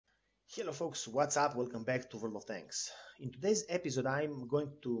Hello folks, what's up? Welcome back to World of Tanks. In today's episode I'm going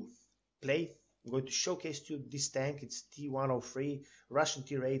to showcase to you this tank. It's T-103 Russian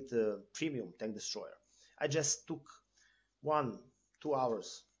Tier 8 premium tank destroyer. I just took 1-2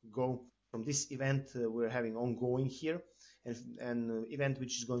 hours ago from this event we're having ongoing here, and an event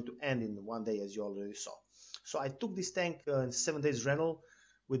which is going to end in one day, as you already saw. So I took this tank in 7 days rental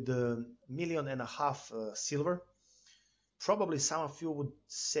with the $1.5 million silver. Probably some of you would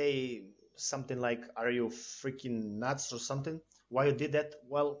say something like, are you freaking nuts or something? Why you did that?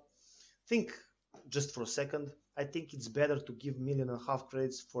 Well, think just for a second. I think it's better to give $1.5 million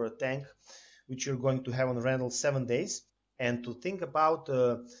credits for a tank which you're going to have on rental 7 days, and to think about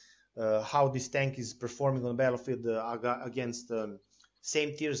how this tank is performing on the battlefield against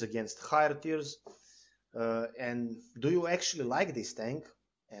same tiers, against higher tiers, and do you actually like this tank,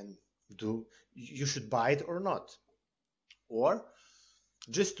 and do you should buy it or not? Or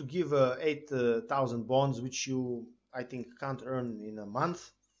just to give 8,000 bonds, which you, I think, can't earn in a month,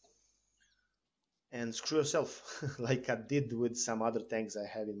 and screw yourself, like I did with some other tanks I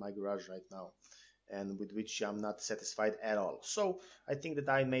have in my garage right now, and with which I'm not satisfied at all. So I think that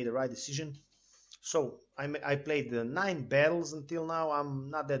I made the right decision. So I played 9 battles until now. I'm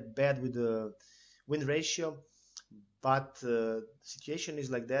not that bad with the win ratio, but the situation is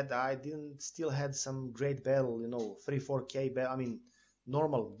like that. I didn't still had some great battle, 3-4k battle. I mean,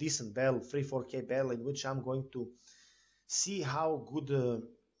 normal decent battle, 3-4k battle, in which I'm going to see how good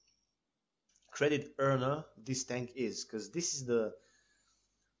credit earner this tank is, because this is the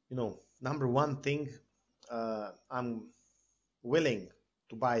number one thing I'm willing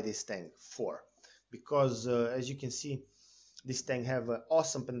to buy this tank for, because as you can see, this tank have an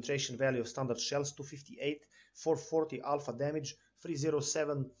awesome penetration value of standard shells, 258, 440 alpha damage,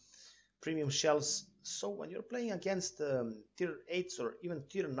 307 premium shells. So when you're playing against tier 8s or even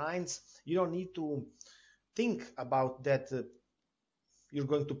tier 9s, you don't need to think about that you're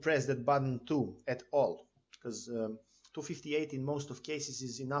going to press that button 2 at all, because 258 in most of cases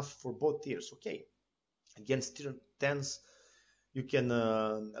is enough for both tiers. Okay, against tier 10s you can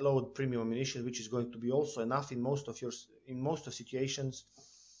load premium ammunition, which is going to be also enough in most of situations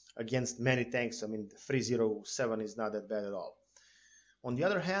against many tanks. I mean, 307 is not that bad at all. On the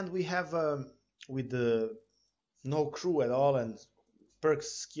other hand, we have with no crew at all and perks,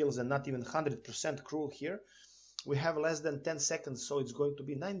 skills, and not even 100% crew here, we have less than 10 seconds, so it's going to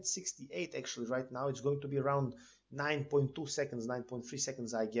be 968 actually right now. It's going to be around 9.2 seconds, 9.3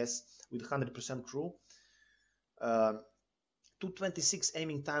 seconds, I guess, with 100% crew. 226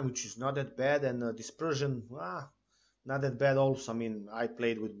 aiming time, which is not that bad, and dispersion, not that bad also. I mean, I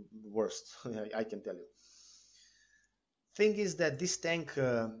played with worst, I can tell you. Thing is that this tank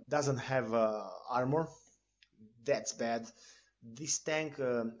doesn't have armor. That's bad. This tank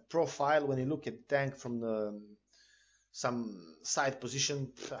profile, when you look at the tank from some side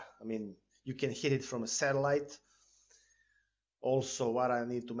position, I mean, you can hit it from a satellite. Also, what I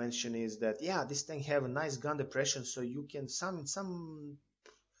need to mention is that, yeah, this tank have a nice gun depression, so you can some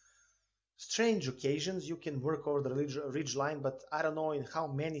strange occasions you can work over the ridge line, but I don't know in how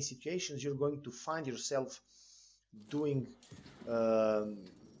many situations you're going to find yourself doing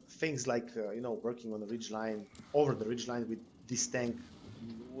things like working on the ridge line, over the ridge line with this tank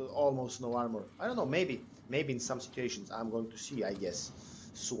with almost no armor. I don't know, maybe in some situations I'm going to see, I guess,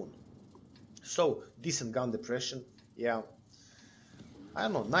 soon. So decent gun depression, yeah, I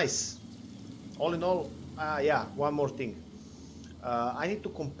don't know, nice. All in all, yeah, one more thing. I need to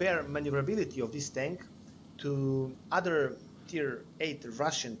compare maneuverability of this tank to other tier 8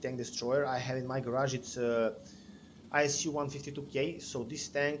 Russian tank destroyer I have in my garage. It's ISU 152K. So this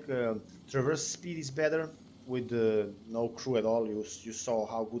tank traverse speed is better with no crew at all. You saw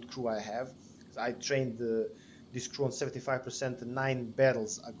how good crew I have. I trained this crew on 75% 9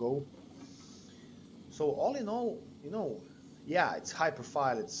 battles ago. So all in all, yeah, it's high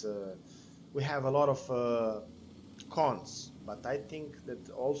profile. It's we have a lot of cons, but I think that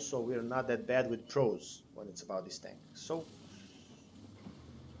also we're not that bad with pros when it's about this tank. So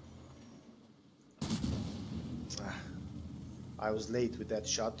I was late with that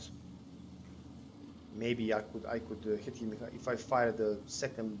shot. Maybe I could hit him if I fired a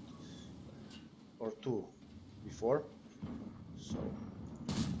second or two before. So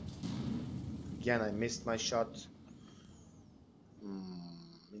again, I missed my shot.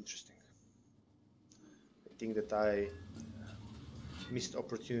 Interesting. I think that I missed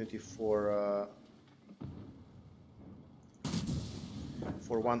opportunity for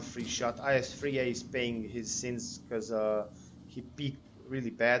one free shot. IS3A is paying his sins because he peaked really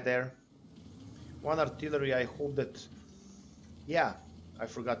bad there. One artillery, I hope that, yeah, I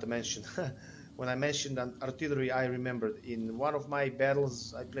forgot to mention. When I mentioned artillery, I remembered in one of my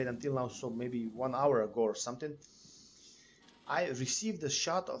battles I played until now, so maybe 1 hour ago or something, I received a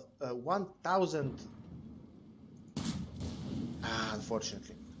shot of 1000,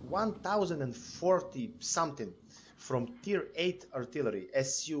 unfortunately, 1040 something from tier 8 artillery,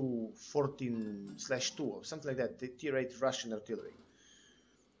 Su-14/2 or something like that, the tier 8 Russian artillery.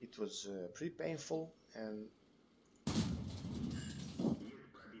 It was pretty painful and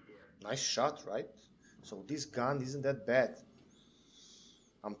nice shot, right? So this gun isn't that bad,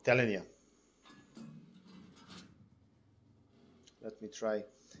 I'm telling you. Let me try.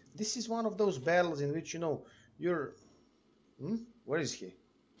 This is one of those battles in which, you know, you're... Where is he?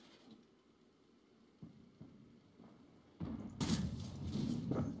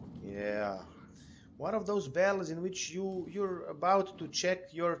 Yeah. One of those battles in which you're about to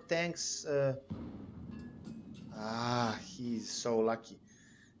check your tank's... he's so lucky.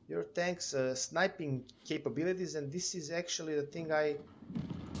 Your tank's sniping capabilities, and this is actually the thing I...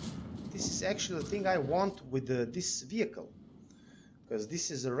 This is actually the thing I want with this vehicle. Because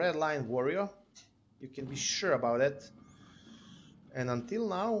this is a redline warrior. You can be sure about it. And until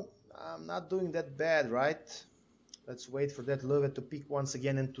now, I'm not doing that bad, right? Let's wait for that Löwe to pick once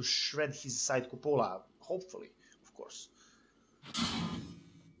again and to shred his side cupola. Hopefully, of course.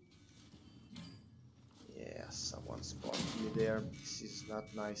 Yeah, someone spotted me there. This is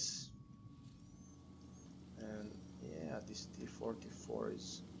not nice. And yeah, this T-44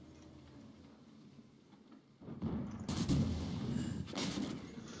 is...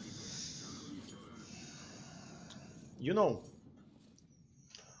 You know,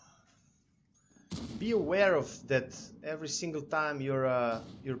 be aware of that every single time you're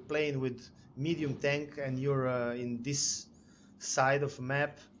playing with medium tank and you're in this side of a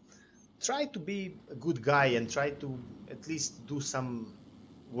map. Try to be a good guy and try to at least do some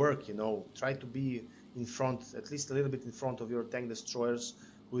work, you know. Try to be in front, at least a little bit in front of your tank destroyers,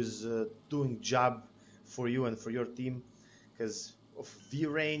 who's doing job for you and for your team, because of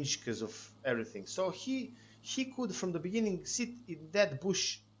view range, because of everything. So he could from the beginning sit in that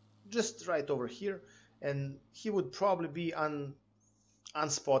bush just right over here, and he would probably be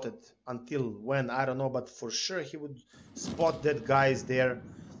unspotted until when, I don't know, but for sure he would spot that guys there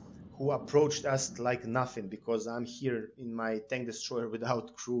who approached us like nothing, because I'm here in my tank destroyer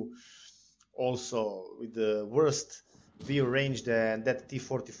without crew, also with the worst view range that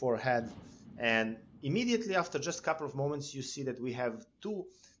T-44 had. And immediately after just a couple of moments you see that we have 2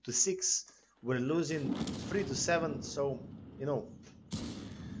 to 6, we're losing 3 to 7. So, you know,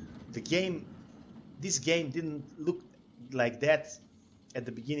 this game didn't look like that at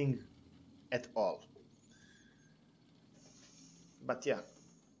the beginning at all. But yeah,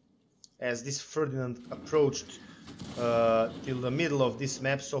 as this Ferdinand approached till the middle of this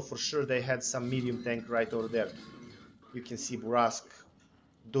map, so for sure they had some medium tank right over there. You can see Burask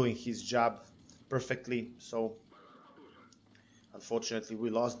doing his job perfectly. So unfortunately we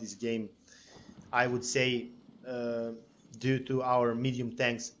lost this game, I would say, due to our medium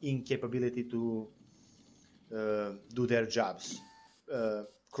tanks' incapability to do their jobs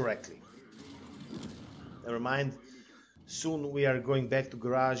correctly. Never mind, soon we are going back to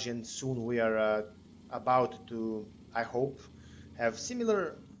garage, and soon we are about to, I hope, have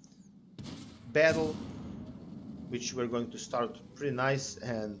similar battle, which we're going to start pretty nice,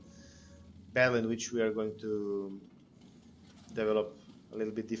 and battle in which we are going to develop a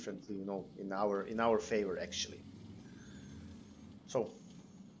little bit differently, you know, in our favor actually. So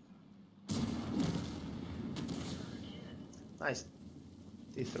nice.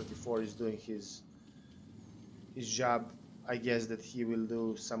 T-34 is doing his job. I guess that he will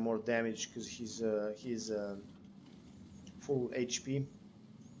do some more damage because he's full HP.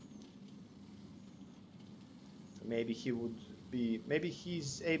 Maybe he would be. Maybe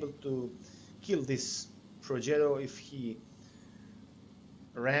he's able to kill this Progetto if he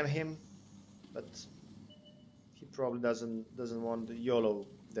ram him, but he probably doesn't want the YOLO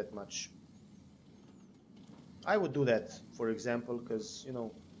that much. I would do that, for example, because, you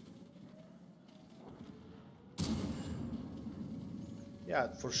know, yeah,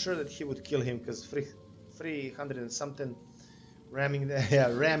 for sure that he would kill him, because 300 and something ramming there.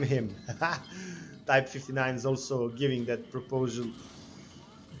 Yeah, ram him. Type 59 is also giving that proposal.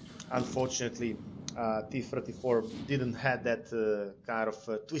 Unfortunately, T-34 didn't have that kind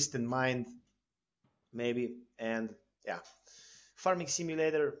of twist in mind, maybe. And yeah, farming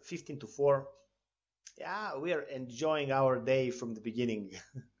simulator 15 to 4. Yeah, we are enjoying our day from the beginning.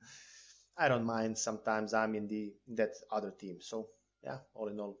 I don't mind. Sometimes I'm in that other team. So yeah, all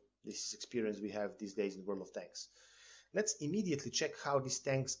in all, this is experience we have these days in World of Tanks. Let's immediately check how this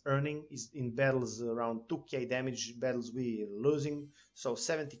tank's earning is in battles around 2k damage, battles we losing. So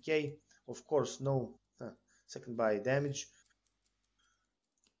 70k, of course, no second by damage.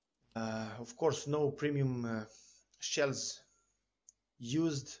 Of course, no premium shells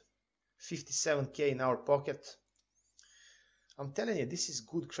used. 57k in our pocket. I'm telling you, this is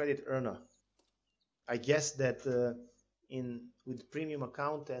good credit earner. I guess that with premium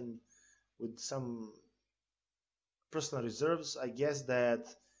account and with some personal reserves, I guess that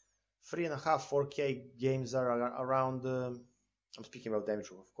 3.5, 4k games are around. I'm speaking about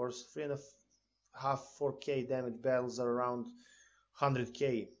damage, of course. 3.5, 4k damage battles are around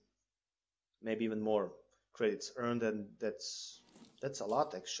 100k, maybe even more credits earned, and that's a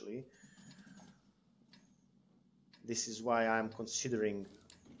lot actually. This is why I'm considering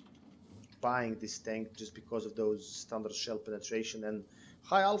buying this tank, just because of those standard shell penetration and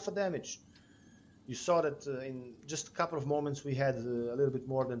high alpha damage. You saw that in just a couple of moments we had a little bit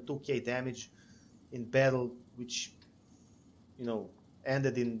more than 2k damage in battle, which, you know,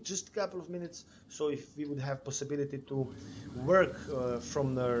 ended in just a couple of minutes. So if we would have possibility to work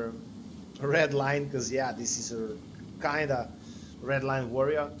from the red line, because yeah, this is a kinda red line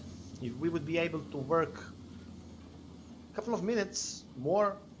warrior, if we would be able to work a couple of minutes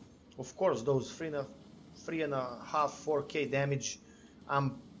more, of course those 3.5, 4k damage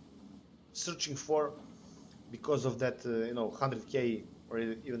I'm searching for, because of that, you know, 100k or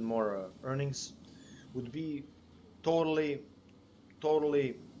even more earnings would be totally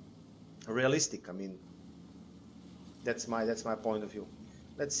realistic. I mean, that's my point of view.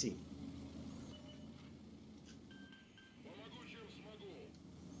 Let's see.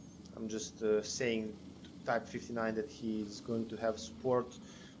 I'm just saying to Type 59 that he's going to have support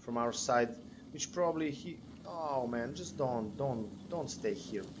from our side, which probably he... Oh man, just don't stay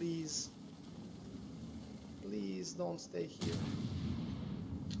here, please. Please don't stay here.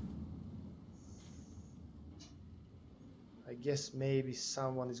 I guess maybe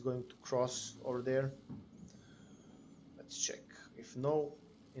someone is going to cross over there. Let's check. If no,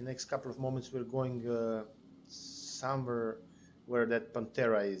 in the next couple of moments we're going somewhere where that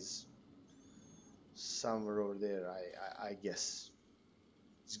Pantera is. Somewhere over there, I guess.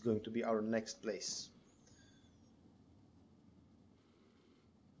 It's going to be our next place.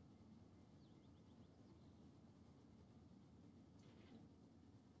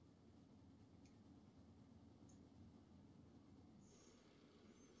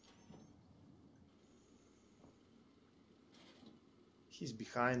 He's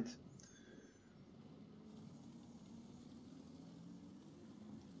behind.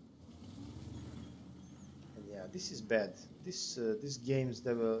 And yeah, this is bad. This game's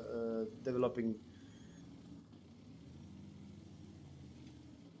developing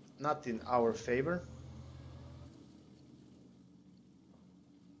not in our favor.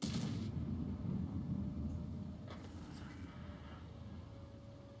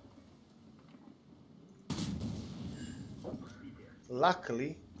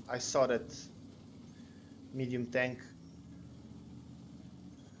 Luckily, I saw that medium tank,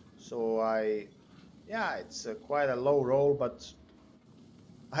 so yeah, it's quite a low roll, but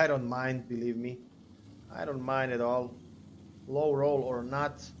I don't mind, believe me. I don't mind at all. Low roll or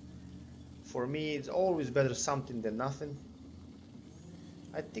not, for me it's always better something than nothing.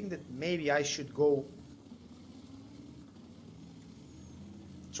 I think that maybe I should go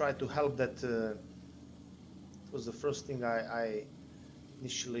try to help that. It was the first thing I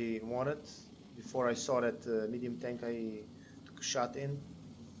initially wanted. Before I saw that medium tank, I took a shot in.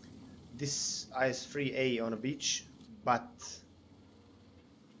 This IS-3A on a beach, but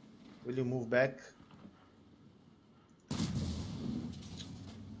will you move back?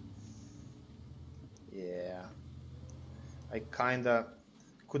 Yeah, I kinda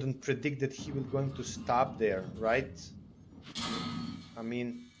couldn't predict that he was going to stop there, right? I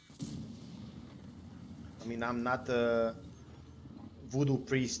mean I'm not a voodoo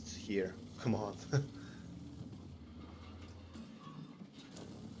priest here. Come on.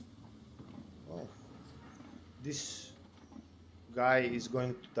 Oh, this guy is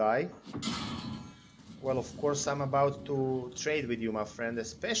going to die. Well, of course, I'm about to trade with you, my friend,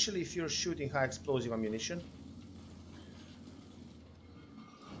 especially if you're shooting high explosive ammunition.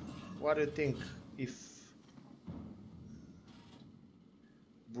 What do you think if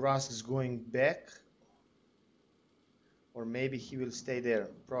Brask is going back? Or maybe he will stay there.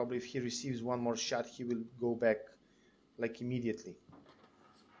 Probably if he receives one more shot, he will go back, like, immediately.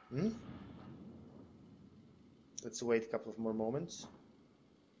 Let's wait a couple of more moments.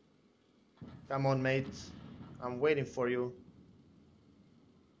 Come on, mate. I'm waiting for you.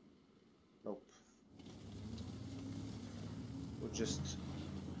 Nope. just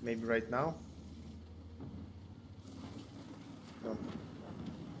maybe right now. No.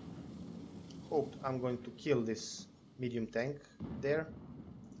 Hope I'm going to kill this medium tank there.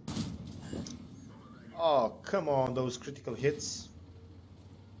 Oh, come on, those critical hits.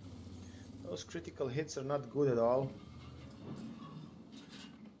 Those critical hits are not good at all.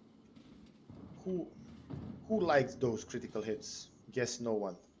 Who likes those critical hits? Guess no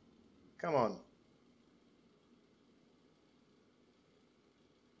one. Come on.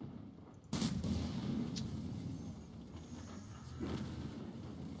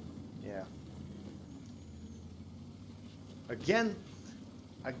 Yeah. Again,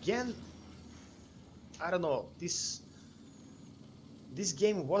 I don't know. This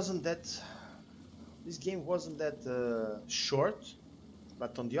game wasn't that short,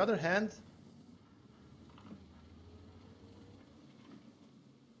 but on the other hand,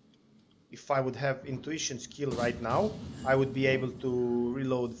 if I would have intuition skill right now, I would be able to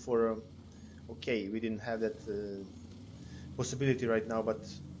reload for. Okay, we didn't have that possibility right now, but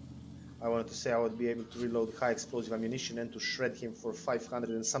I wanted to say I would be able to reload high explosive ammunition and to shred him for 500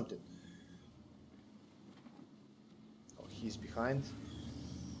 and something. Oh, he's behind.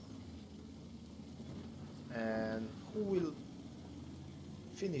 And who will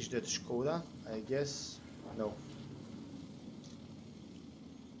finish that Skoda? I guess no.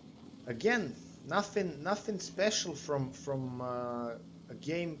 Again, nothing special from a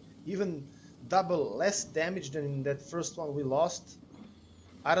game. Even double less damage than in that first one we lost.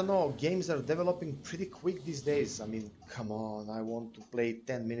 I don't know, games are developing pretty quick these days. I mean, come on, I want to play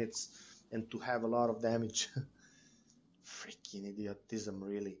 10 minutes and to have a lot of damage. Freaking idiotism,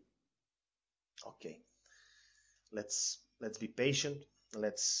 really. Okay, let's be patient.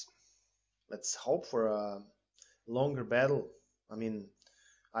 Let's hope for a longer battle. I mean,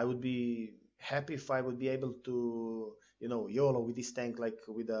 I would be happy if I would be able to, you know, YOLO with this tank, like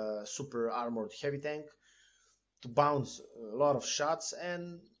with a super armored heavy tank, to bounce a lot of shots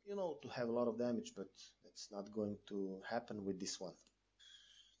and, you know, to have a lot of damage, but it's not going to happen with this one.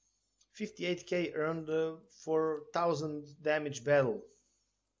 58k earned for 1000 damage battle.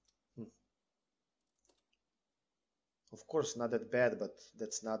 Of course, not that bad, but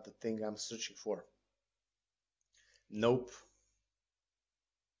that's not the thing I'm searching for. Nope.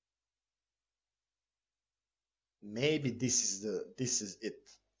 Maybe this is it.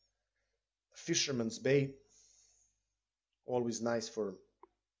 Fisherman's Bay. Always nice for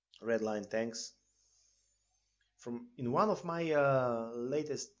redline tanks. In one of my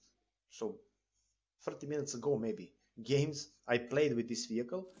latest, so 30 minutes ago maybe, games I played with this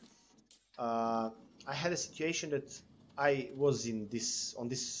vehicle, I had a situation that I was on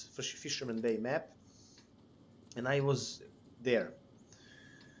this Fisherman Bay map, and I was there.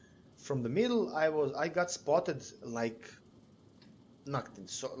 From the middle, I got spotted like nothing,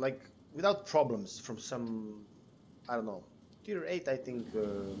 so like without problems from some, I don't know, tier 8 I think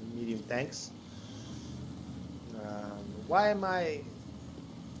medium tanks. Why am I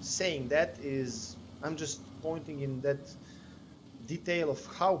saying that is I'm just pointing in that detail of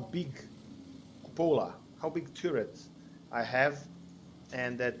how big cupola, how big turret I have,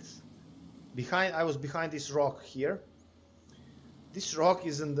 and that I was behind this rock here. This rock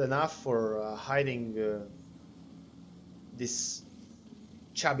isn't enough for hiding this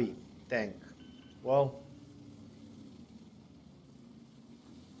chubby tank. Well,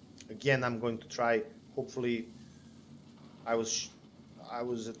 again, I'm going to try. Hopefully, I was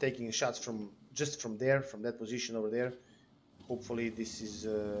taking shots from that position over there. Hopefully, this is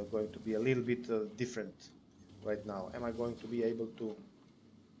going to be a little bit different right now. Am I going to be able to?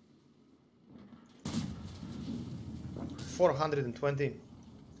 420.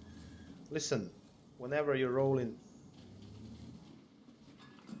 Listen, whenever you're rolling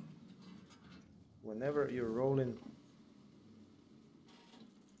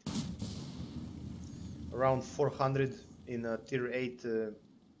around 400 in a tier 8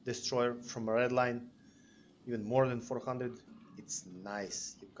 destroyer from a redline, even more than 400, it's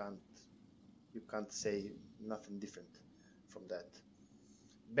nice. You can't say nothing different from that.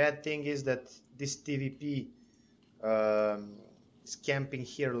 Bad thing is that this TVP is camping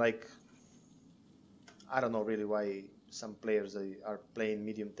here. Like, I don't know really why some players are playing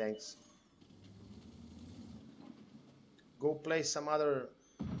medium tanks. Go play some other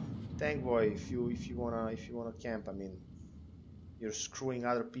tank, boy, if you wanna camp. I mean, you're screwing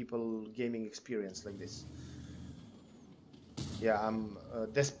other people gaming experience like this. Yeah, I'm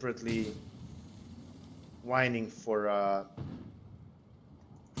desperately whining for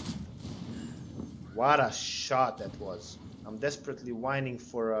what a shot that was. I'm desperately whining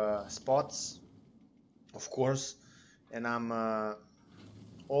for spots, of course, and I'm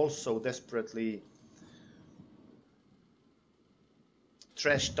also desperately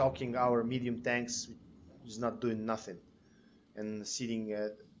trash talking our medium tanks, which is not doing nothing, and sitting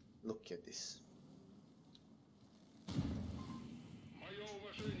at, look at this.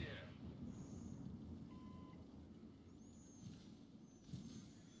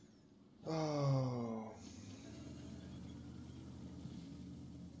 Oh.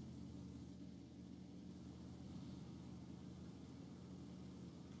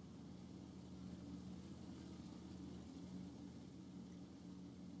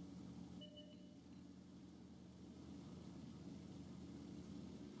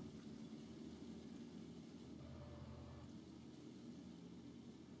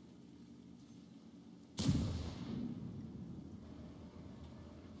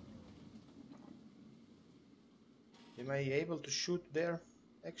 Am I able to shoot there,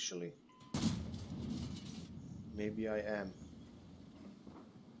 actually? Maybe I am.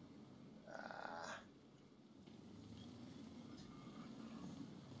 Ah.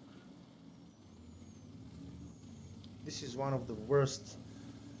 This is one of the worst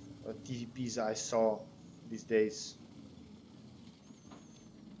TVPs I saw these days.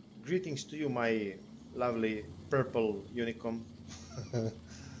 Greetings to you, my lovely purple unicorn.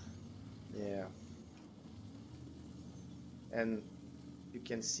 Yeah. And you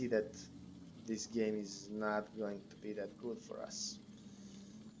can see that this game is not going to be that good for us.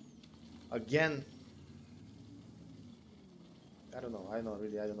 Again, I don't know, I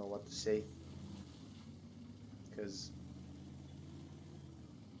don't know what to say, because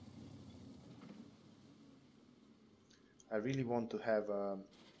I really want to have a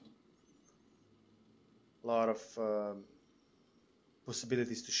lot of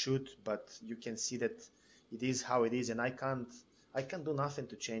possibilities to shoot, but you can see that it is how it is, and I can't do nothing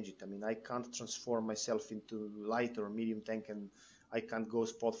to change it. I mean, I can't transform myself into light or medium tank, and I can't go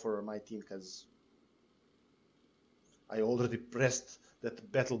spot for my team because I already pressed that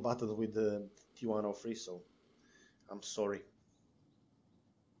battle button with the T-103, so I'm sorry.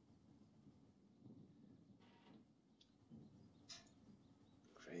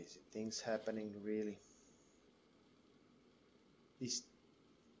 Crazy things happening, really. This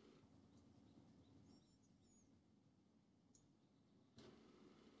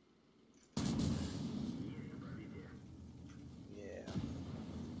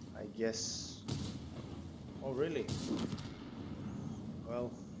I guess. Oh, really?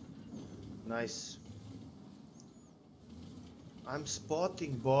 Well, nice. I'm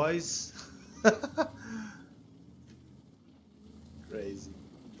spotting, boys. Crazy.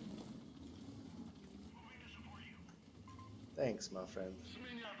 Thanks, my friend.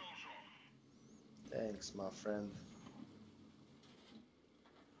 Thanks, my friend.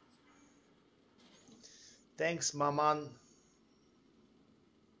 Thanks, my man.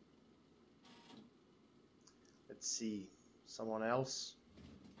 Let's see. Someone else?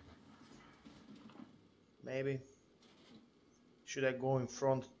 Maybe. Should I go in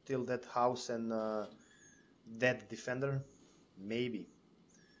front till that house and that defender? Maybe.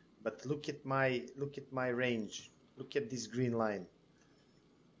 But look at my range. Look at this green line.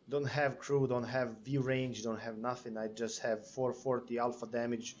 Don't have crew, don't have view range, don't have nothing. I just have 440 alpha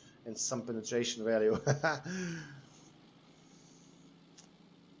damage and some penetration value.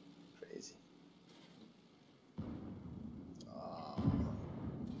 Crazy.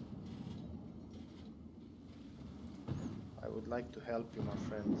 I would like to help you, my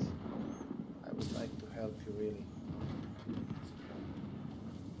friends. I would like to help you, really.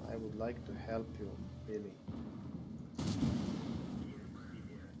 I would like to help you, really.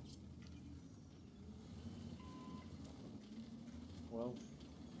 Well,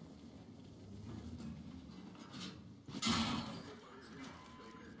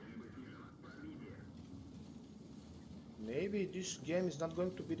 maybe this game is not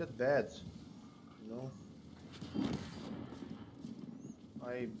going to be that bad, you know.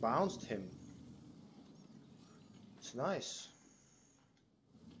 I bounced him. It's nice.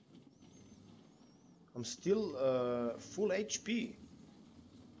 I'm still full HP.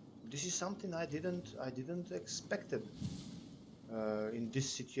 This is something I didn't expect it in this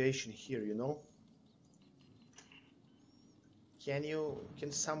situation here, you know.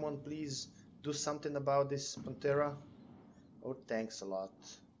 Can someone please do something about this Pantera? Oh, thanks a lot.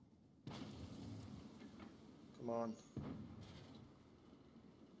 Come on.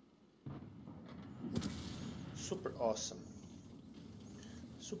 Super awesome.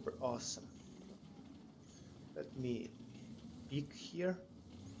 Super awesome. Let me peek here.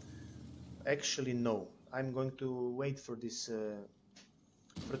 Actually, no. I'm going to wait for this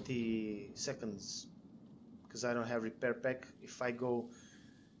 30 seconds because I don't have repair pack. If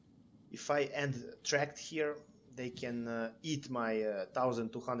I end tracked here, they can eat my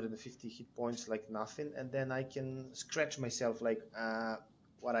 1250 hit points like nothing, and then I can scratch myself like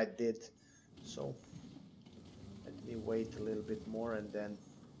what I did. So let me wait a little bit more, and then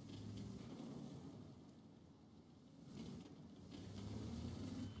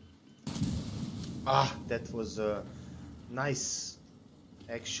that was nice,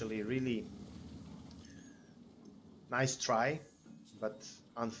 actually, really nice try, but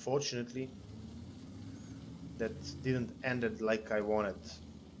unfortunately that didn't end it like I wanted.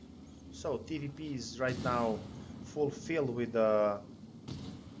 So TVP is right now fulfilled with can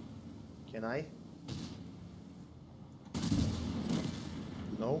I?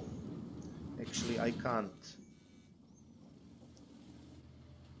 No, actually I can't.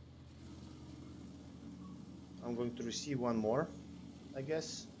 I'm going to receive one more, I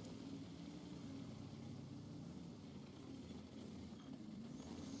guess.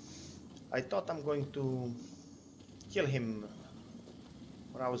 I thought I'm going to kill him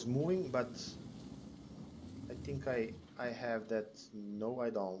when I was moving, but I think I have that. No, I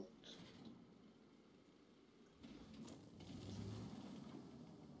don't.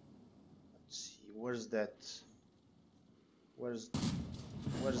 Let's see, where's that? Where's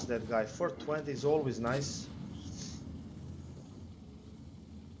that guy? 420 is always nice.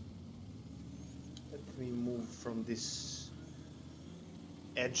 Let me move from this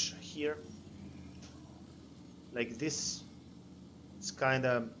edge here. Like this, it's kind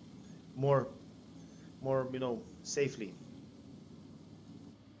of more, you know, safely.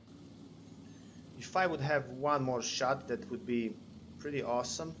 If I would have one more shot, that would be pretty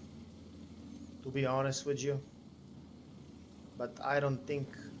awesome, to be honest with you. But I don't think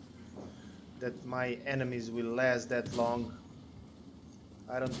that my enemies will last that long.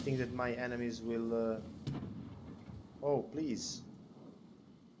 I don't think that my enemies will... Oh, please.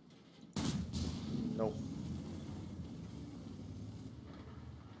 No.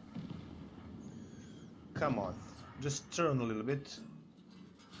 Come on. Just turn a little bit.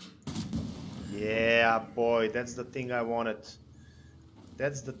 Yeah, boy, that's the thing I wanted.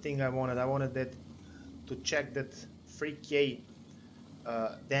 That's the thing I wanted. I wanted that to check that 3k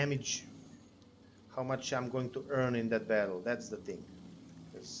damage, how much I'm going to earn in that battle. That's the thing.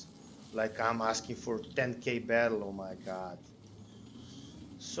 It's like I'm asking for 10k battle. Oh my god.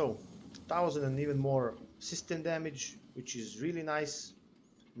 So 1000 and even more system damage, which is really nice.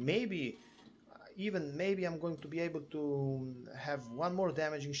 Maybe maybe I'm going to be able to have one more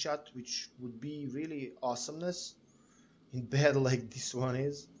damaging shot, which would be really awesomeness in battle like this one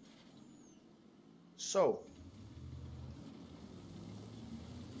is. So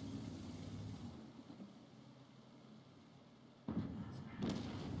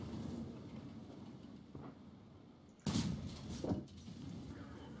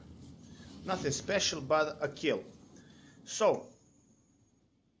nothing special, but a kill. So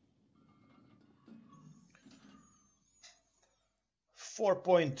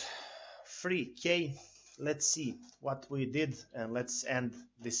 4.3k. Let's see what we did, and let's end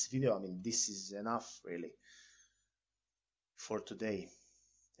this video. I mean, this is enough really for today.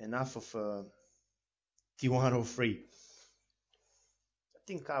 Enough of T-103. I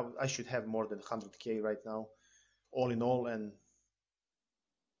think I should have more than 100k right now, all in all, and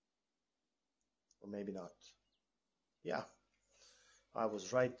or maybe not. Yeah, I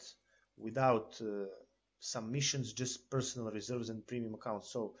was right. Without some missions, just personal reserves and premium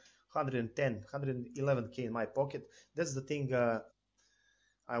accounts. So 110, 111k in my pocket. That's the thing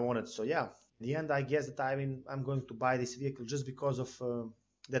I wanted. So yeah, in the end, I guess that I'm going to buy this vehicle just because of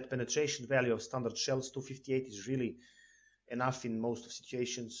that penetration value of standard shells. 258 is really enough in most of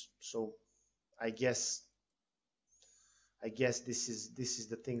situations. So I guess this is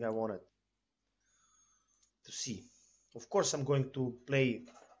the thing I wanted to see. Of course, I'm going to play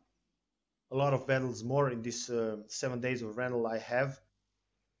a lot of battles more in this 7 days of rental I have.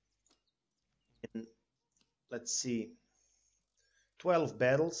 And let's see, 12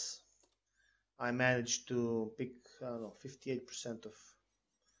 battles. I managed to pick, I don't know, 58% of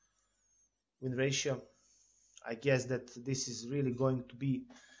win ratio. I guess that this is really going to be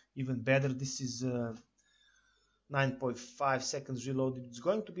even better. This is 9.5 seconds reloaded. It's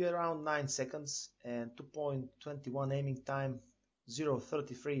going to be around 9 seconds and 2.21 aiming time,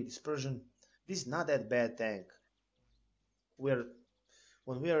 0.33 dispersion. This is not that bad tank. When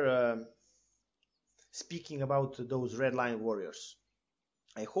we're speaking about those redline warriors.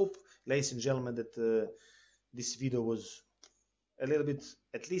 I hope, ladies and gentlemen, that this video was a little bit,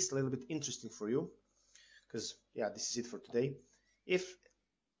 at least a little bit interesting for you. Because yeah, this is it for today. If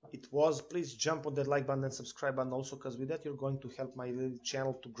it was, please jump on that like button and subscribe button also, because with that you're going to help my little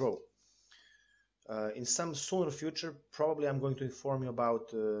channel to grow. In some sooner future, probably I'm going to inform you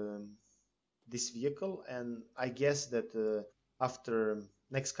about this vehicle, and I guess that after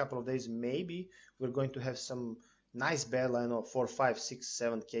next couple of days, maybe we're going to have some nice battle. I know 4, 5, 6,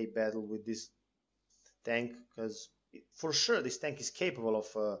 7K battle with this tank, because for sure this tank is capable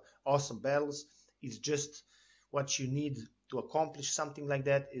of awesome battles. It's just what you need to accomplish something like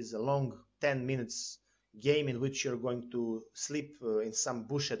that is a long 10 minutes game in which you're going to sleep in some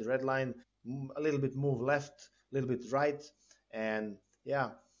bush at red line, a little bit move left, a little bit right, and yeah,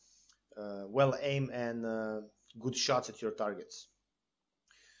 well aim and good shots at your targets.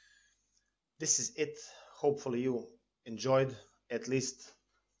 This is it. Hopefully you enjoyed at least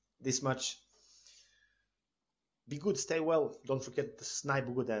this much. Be good, stay well, don't forget to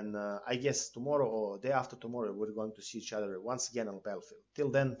snipe good, and I guess tomorrow or day after tomorrow we're going to see each other once again on the battlefield.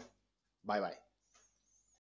 Till then, bye bye.